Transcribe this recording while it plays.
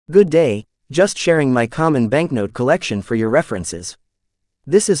Good day, just sharing my common banknote collection for your references.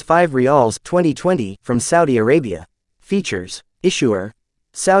 This is 5 Riyals 2020 from Saudi Arabia. Features: Issuer: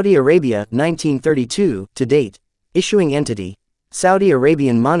 Saudi Arabia 1932 to date. Issuing entity: Saudi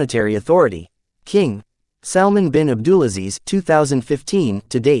Arabian Monetary Authority. King: Salman bin Abdulaziz 2015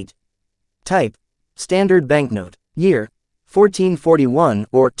 to date. Type: Standard banknote. Year: 1441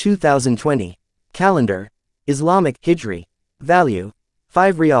 or 2020. Calendar: Islamic Hijri. Value: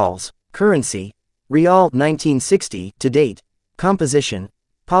 5 Riyals. Currency: Riyal 1960 to date. Composition: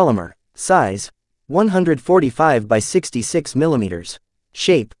 Polymer. Size: 145 by 66 mm.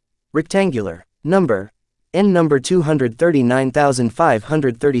 Shape: rectangular. Number: N number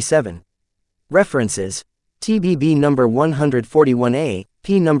 239537. References: TBB number 141A,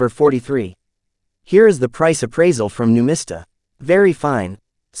 P number 43. Here is the price appraisal from Numista. Very fine: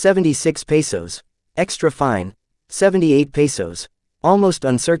 76 pesos. Extra fine: 78 pesos. Almost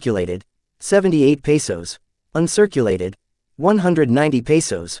uncirculated: 78 pesos. Uncirculated: 190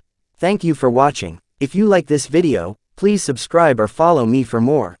 pesos. Thank you for watching. If you like this video, please subscribe or follow me for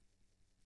more.